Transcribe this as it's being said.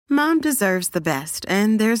Mom deserves the best,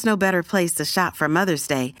 and there's no better place to shop for Mother's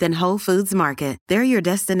Day than Whole Foods Market. They're your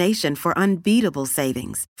destination for unbeatable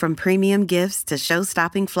savings, from premium gifts to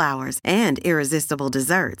show-stopping flowers and irresistible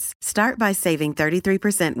desserts. Start by saving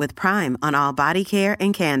 33% with Prime on all body care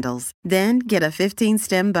and candles. Then get a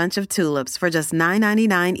 15-stem bunch of tulips for just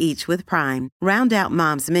 $9.99 each with Prime. Round out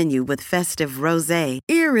Mom's menu with festive rosé,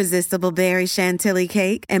 irresistible berry chantilly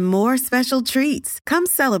cake, and more special treats. Come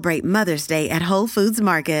celebrate Mother's Day at Whole Foods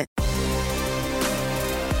Market.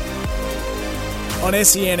 On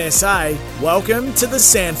SENSA, welcome to the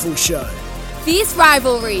SANFL Show. Fierce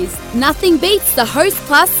rivalries. Nothing beats the Host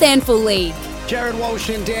Plus SANFL League. Jared Walsh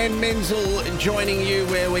and Dan Menzel joining you,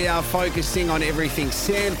 where we are focusing on everything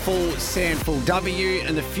SANFL W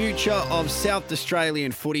and the future of South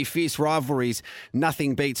Australian footy. Fierce rivalries.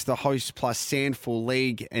 Nothing beats the Host Plus SANFL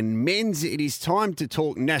League. And Menz, it is time to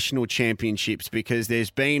talk national championships, because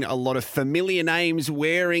there's been a lot of familiar names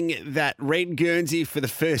wearing that red Guernsey for the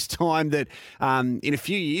first time that in a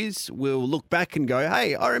few years we'll look back and go,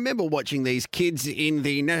 hey, I remember watching these kids in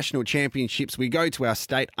the national championships. We go to our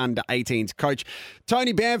state under 18s coach,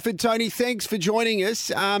 Tony Bamford. Tony, thanks for joining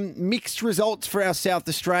us. Mixed results for our South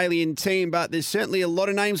Australian team, but there's certainly a lot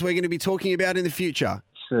of names we're going to be talking about in the future.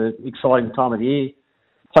 It's an exciting time of the year,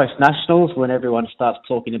 post-nationals, when everyone starts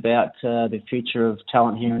talking about the future of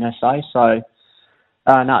talent here in SA. So,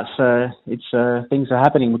 things are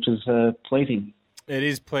happening, which is pleasing. It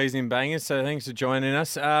is pleasing, Bangers. So thanks for joining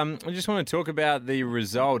us. I just want to talk about the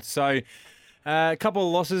results. So, a couple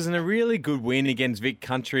of losses and a really good win against Vic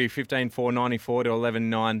Country, 15-4, 94 to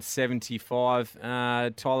 11-9, 75.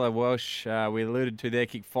 Tyler Welsh, we alluded to there,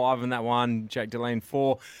 kicked 5 in that one. Jack Delaney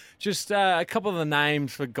 4. Just a couple of the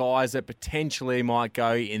names for guys that potentially might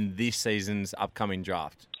go in this season's upcoming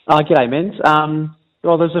draft. G'day, Menz.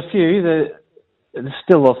 Well, there's a few. There's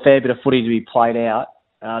still a fair bit of footy to be played out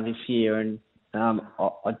this year, and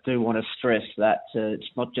I do want to stress that it's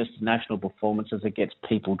not just national performances that gets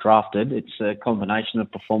people drafted. It's a combination of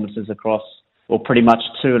performances across, well, pretty much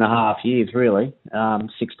 2.5 years, really,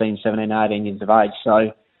 16, 17, 18 years of age.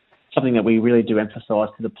 So something that we really do emphasise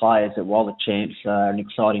to the players, that while the champs are an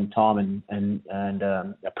exciting time and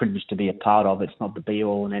a privilege to be a part of, it's not the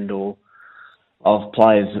be-all and end-all of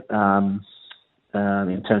players in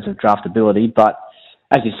terms of draftability. But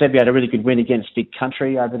as you said, we had a really good win against Vic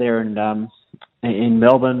Country over there in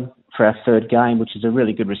Melbourne for our third game, which is a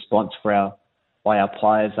really good response by our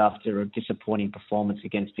players after a disappointing performance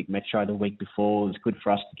against Vic Metro the week before. It was good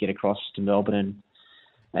for us to get across to Melbourne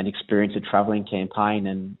and experience a travelling campaign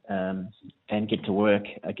and get to work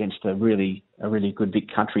against a really good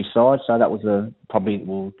Vic Country side. So that was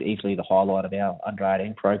easily the highlight of our under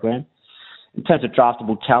 18 program. In terms of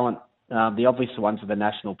draftable talent, the obvious ones are the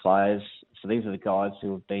national players. So these are the guys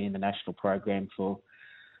who have been in the national program for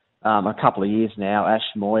a couple of years now. Ash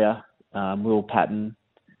Moyer, Will Patton,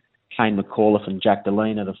 Kane McAuliffe and Jack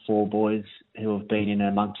Delaney are the 4 boys who have been in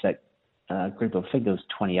amongst that group of, I think there was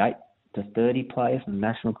 28 to 30 players in the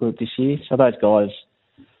national group this year. So those guys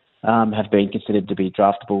have been considered to be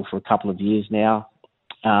draftable for a couple of years now.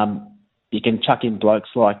 You can chuck in blokes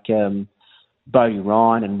like Bodie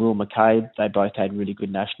Ryan and Will McCabe. They both had really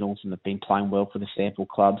good nationals and have been playing well for the SANFL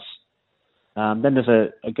clubs. Then there's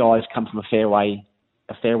a guy who's come from a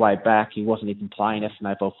fair way back. He wasn't even playing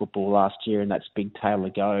SANFL football last year, and that's Big Taylor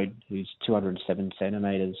Goad, who's 207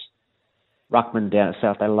 centimetres. Ruckman down at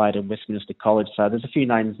South Adelaide and Westminster College. So there's a few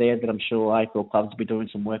names there that I'm sure AFL clubs will be doing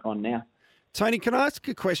some work on now. Tony, can I ask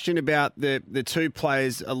a question about the 2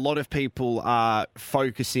 players a lot of people are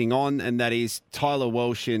focusing on, and that is Tyler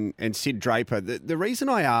Welsh and Sid Draper? The reason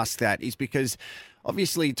I ask that is because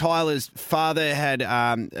obviously Tyler's father had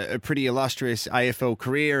a pretty illustrious AFL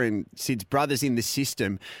career, and Sid's brother's in the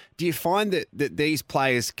system. Do you find that these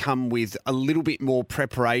players come with a little bit more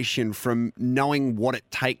preparation from knowing what it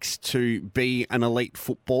takes to be an elite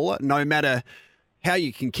footballer? No matter how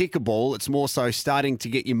you can kick a ball, it's more so starting to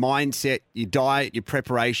get your mindset, your diet, your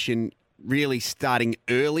preparation really starting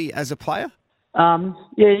early as a player? Yeah,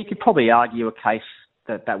 you could probably argue a case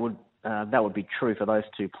that would be true for those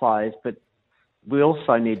 2 players, but we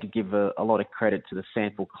also need to give a lot of credit to the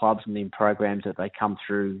SANFL clubs and the programs that they come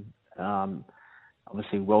through.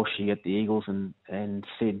 Obviously, Walshy at the Eagles and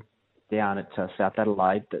Sid down at South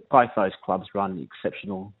Adelaide. But both those clubs run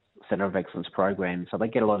exceptional Centre of Excellence programs, so they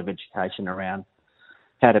get a lot of education around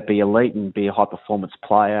how to be elite and be a high-performance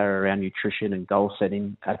player, around nutrition and goal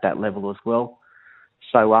setting at that level as well.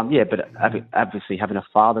 So, but obviously having a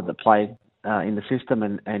father that played in the system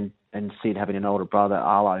and Sid having an older brother,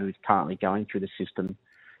 Arlo, who's currently going through the system,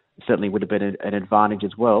 certainly would have been an advantage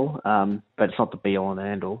as well. But it's not the be-all and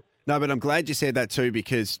end-all. No, but I'm glad you said that too,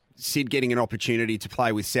 because Sid getting an opportunity to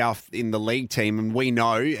play with South in the league team, and we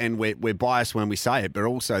know, and we're biased when we say it, but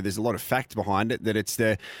also there's a lot of fact behind it, that it's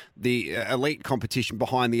the elite competition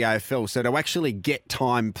behind the AFL. So to actually get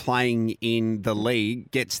time playing in the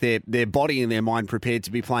league gets their body and their mind prepared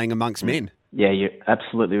to be playing amongst men. Yeah, you're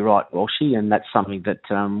absolutely right, Walshy, and that's something that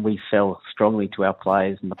we sell strongly to our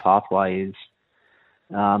players, and the pathway is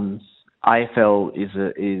AFL is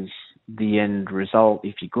the end result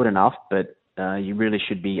if you're good enough, but you really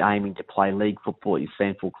should be aiming to play league football at your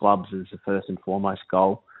SANFL clubs as the first and foremost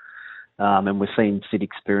goal. And we're seeing Sid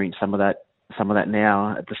experience some of that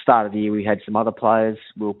now. At the start of the year, we had some other players.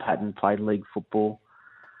 Will Patton played league football.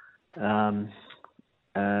 Alex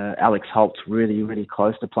Holt's really, really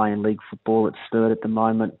close to playing league football at Sturt at the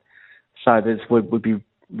moment. So we'd be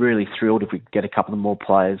really thrilled if we could get a couple of more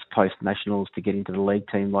players post-nationals to get into the league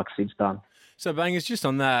team like Sid's done. So, Bangers, just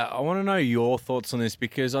on that, I want to know your thoughts on this,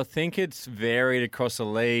 because I think it's varied across the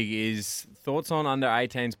league. Is thoughts on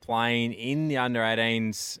under-18s playing in the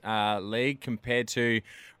under-18s league compared to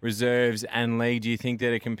reserves and league? Do you think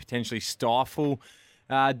that it can potentially stifle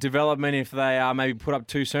development if they are maybe put up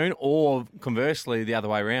too soon, or conversely, the other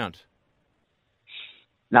way around?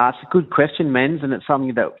 No, it's a good question, Menz, and it's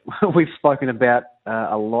something that we've spoken about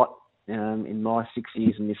a lot in my 6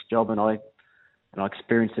 years in this job, and I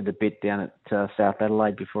experienced it a bit down at South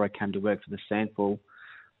Adelaide before I came to work for the SANFL.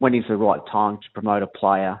 When is the right time to promote a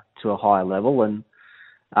player to a higher level? And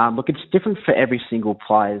look, it's different for every single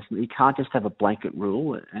player. You can't just have a blanket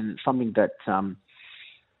rule, and it's something that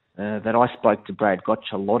that I spoke to Brad Gotch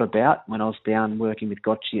a lot about when I was down working with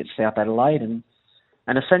Gotchy at South Adelaide. And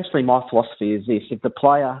essentially my philosophy is this: if the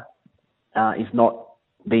player is not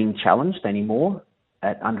being challenged anymore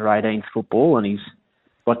at under-18 football and he's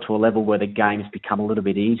got to a level where the game has become a little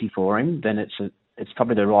bit easy for him, then it's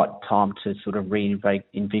probably the right time to sort of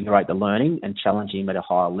reinvigorate the learning and challenge him at a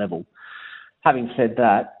higher level. Having said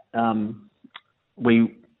that,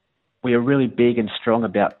 we are really big and strong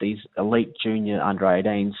about these elite junior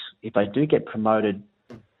under-18s. If they do get promoted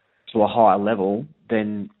to a higher level,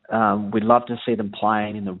 then we'd love to see them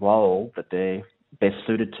playing in the role that they're best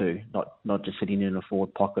suited to, not just sitting in a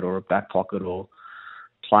forward pocket or a back pocket or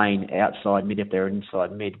playing outside mid if they're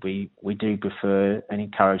inside mid. We do prefer and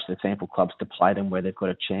encourage the SANFL clubs to play them where they've got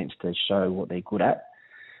a chance to show what they're good at.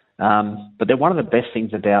 But then one of the best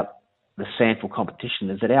things about the SANFL competition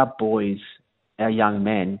is that our boys, our young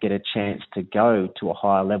men, get a chance to go to a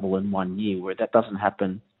higher level in 1 year, where that doesn't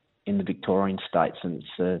happen in the Victorian states, and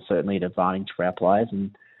it's certainly an advantage for our players.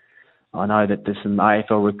 And I know that there's some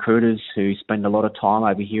AFL recruiters who spend a lot of time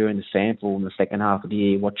over here in the SANFL in the second half of the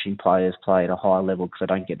year watching players play at a higher level because they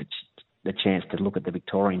don't get the chance to look at the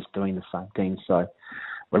Victorians doing the same thing. So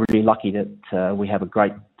we're really lucky that we have a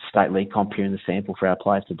great state league comp here in the SANFL for our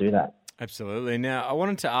players to do that. Absolutely. Now, I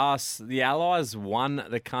wanted to ask, the Allies won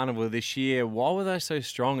the Carnival this year. Why were they so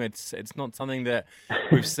strong? It's not something that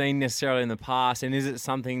we've seen necessarily in the past, and is it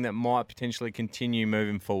something that might potentially continue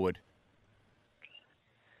moving forward?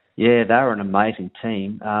 Yeah, they were an amazing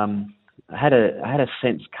team. I had a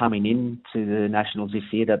sense coming into the Nationals this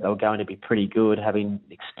year that they were going to be pretty good, having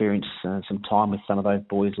experienced some time with some of those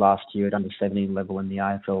boys last year at under-17 level in the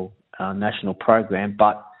AFL national program.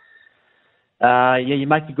 But you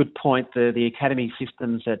make a good point. The academy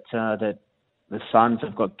systems that the Suns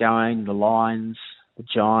have got going, the Lions, the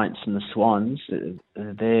Giants, and the Swans,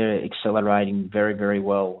 they're accelerating very, very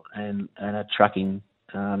well and are tracking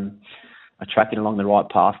along the right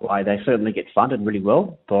pathway. They certainly get funded really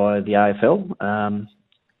well by the AFL,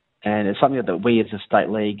 and it's something that we as a state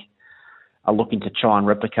league are looking to try and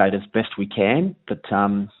replicate as best we can, but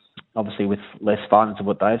obviously with less funds than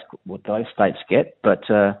what those states get. But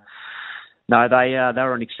no, they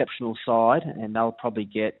were an exceptional side, and they'll probably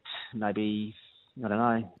get maybe,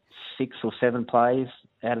 6 or 7 players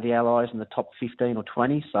out of the Allies in the top 15 or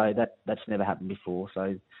 20. So that's never happened before.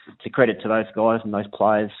 So it's a credit to those guys and those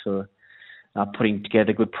players for putting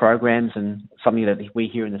together good programs, and something that we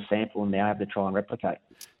here in the SANFL now have to try and replicate.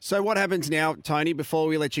 So what happens now, Tony, before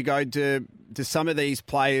we let you go, to some of these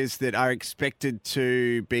players that are expected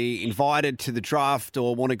to be invited to the draft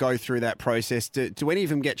or want to go through that process? Do any of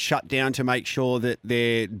them get shut down to make sure that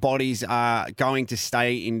their bodies are going to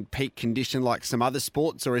stay in peak condition like some other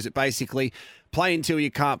sports? Or is it basically play until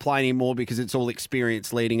you can't play anymore because it's all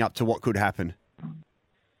experience leading up to what could happen?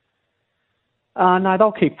 No,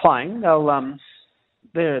 they'll keep playing.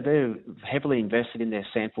 They're heavily invested in their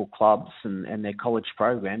SANFL clubs and their college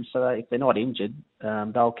programs, so if they're not injured,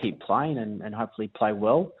 they'll keep playing and hopefully play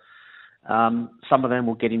well. Some of them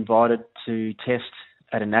will get invited to test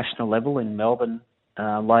at a national level in Melbourne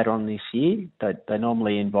later on this year. They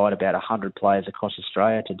normally invite about 100 players across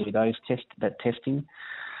Australia to do that testing.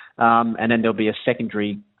 And then there'll be a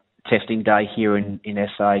secondary testing day here in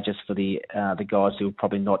SA just for the guys who are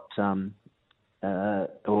probably not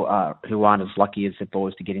who aren't as lucky as the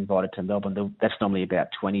boys to get invited to Melbourne. That's normally about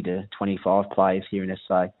 20 to 25 players here in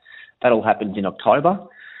SA. That all happens in October.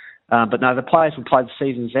 But no, the players will play the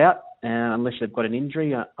seasons out unless they've got an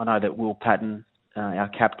injury. I know that Will Patton, our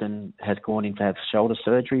captain, has gone in to have shoulder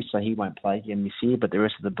surgery, so he won't play again this year, but the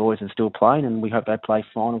rest of the boys are still playing, and we hope they play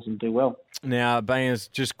finals and do well. Now, Bangers,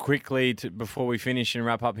 just quickly before we finish and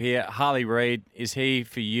wrap up here, Harley Reid, is he,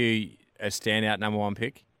 for you, a standout number one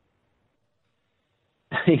pick?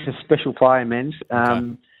 He's a special player, Menz.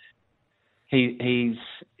 Okay.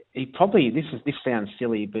 He probably, this sounds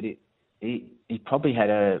silly, but he probably had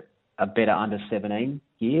a better under 17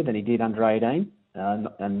 year than he did under 18.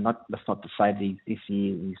 And that's not to say that this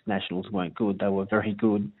year his nationals weren't good. They were very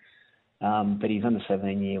good. But his under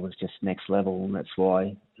 17 year was just next level, and that's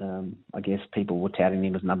why I guess people were touting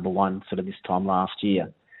him as number one sort of this time last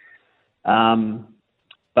year.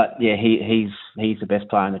 But yeah, he's the best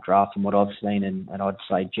player in the draft from what I've seen, and I'd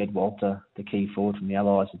say Jed Walter, the key forward from the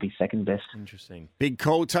Allies, would be second best. Interesting. Big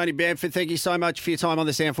call, Tony Bamford. Thank you so much for your time on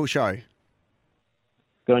the SANFL Show.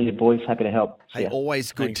 Good on you, boys. Happy to help. Hey,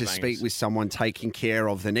 always good to speak with someone taking care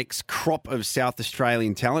of the next crop of South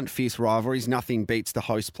Australian talent. Fierce rivalries. Nothing beats the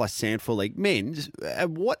Host plus SANFL League. Men's,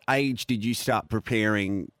 at what age did you start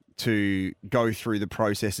preparing to go through the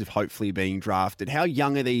process of hopefully being drafted? How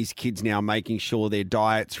young are these kids now, making sure their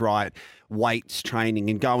diet's right, weights,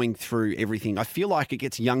 training, and going through everything? I feel like it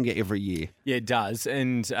gets younger every year. Yeah, it does.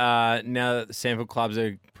 And now that the SANFL clubs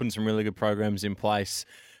are putting some really good programs in place,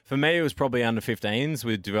 for me, it was probably under 15s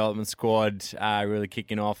with development squad really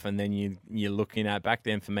kicking off, and then you're looking at, back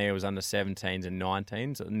then for me, it was under 17s and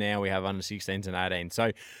 19s. Now we have under 16s and 18s.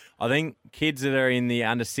 So I think kids that are in the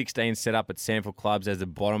under 16 set up at SANFL clubs as a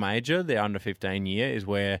bottom ager, their under 15 year, is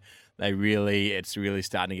where it's really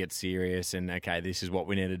starting to get serious, and okay, this is what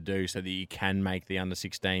we need to do so that you can make the under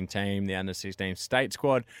 16 team, the under 16 state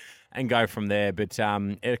squad, and go from there. But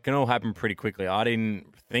it can all happen pretty quickly. I didn't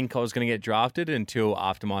think I was going to get drafted until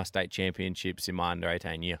after my state championships in my under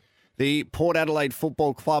 18 year. The Port Adelaide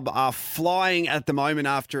Football Club are flying at the moment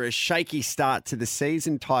after a shaky start to the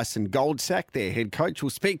season. Tyson Goldsack, their head coach, will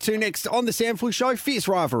speak to next on the SANFL Show. Fierce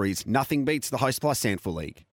rivalries. Nothing beats the Host plus SANFL League.